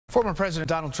Former President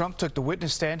Donald Trump took the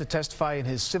witness stand to testify in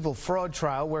his civil fraud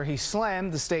trial, where he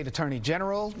slammed the state attorney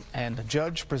general and the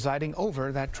judge presiding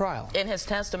over that trial. In his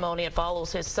testimony, it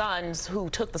follows his sons, who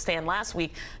took the stand last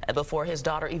week before his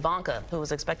daughter Ivanka, who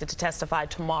is expected to testify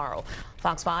tomorrow.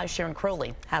 Fox 5's Sharon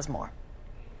Crowley has more.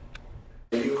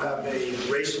 You have a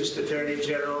racist attorney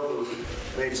general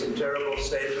who made some terrible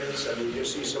statements, and we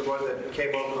just see some more that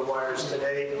came over the wires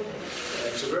today.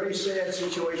 It's a very sad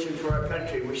situation for our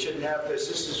country. We shouldn't have this.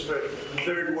 This is for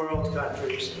third world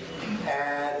countries,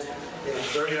 and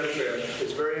it's very unfair.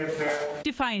 It's very unfair.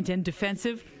 Defiant and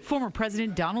defensive, former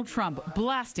President Donald Trump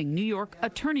blasting New York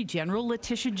Attorney General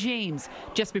Letitia James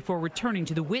just before returning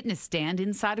to the witness stand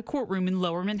inside a courtroom in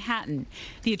Lower Manhattan.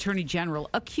 The Attorney General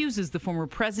accuses the former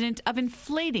president of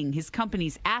inflating his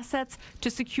company's assets to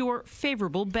secure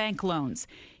favorable bank loans.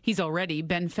 He's already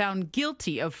been found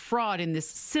guilty of fraud in this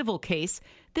civil case.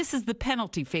 This is the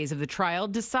penalty phase of the trial,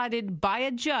 decided by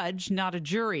a judge, not a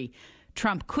jury.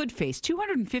 Trump could face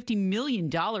 $250 million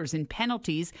in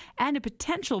penalties and a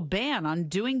potential ban on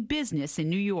doing business in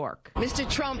New York. Mr.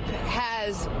 Trump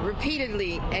has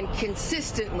repeatedly and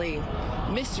consistently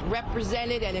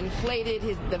misrepresented and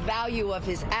inflated the value of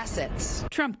his assets.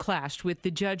 Trump clashed with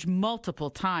the judge multiple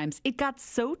times. It got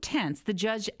so tense, the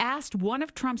judge asked one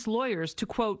of Trump's lawyers to,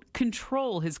 quote,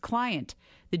 control his client.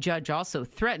 The judge also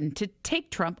threatened to take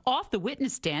Trump off the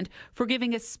witness stand for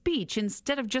giving a speech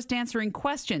instead of just answering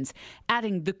questions,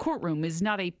 adding the courtroom is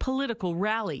not a political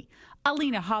rally.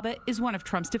 Alina Habba is one of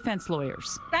Trump's defense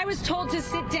lawyers. I was told to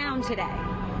sit down today.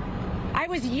 I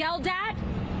was yelled at,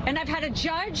 and I've had a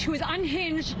judge who is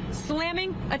unhinged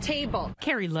slamming a table.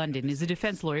 Carrie London is a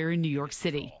defense lawyer in New York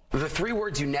City. The three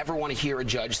words you never want to hear a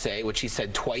judge say, which he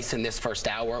said twice in this first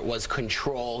hour, was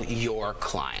control your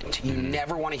client. You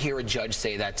never want to hear a judge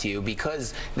say that to you,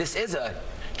 because this is a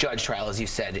judge trial, as you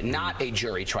said, not a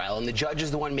jury trial, and the judge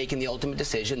is the one making the ultimate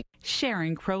decision.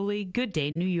 Sharon Crowley, Good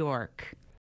Day, New York.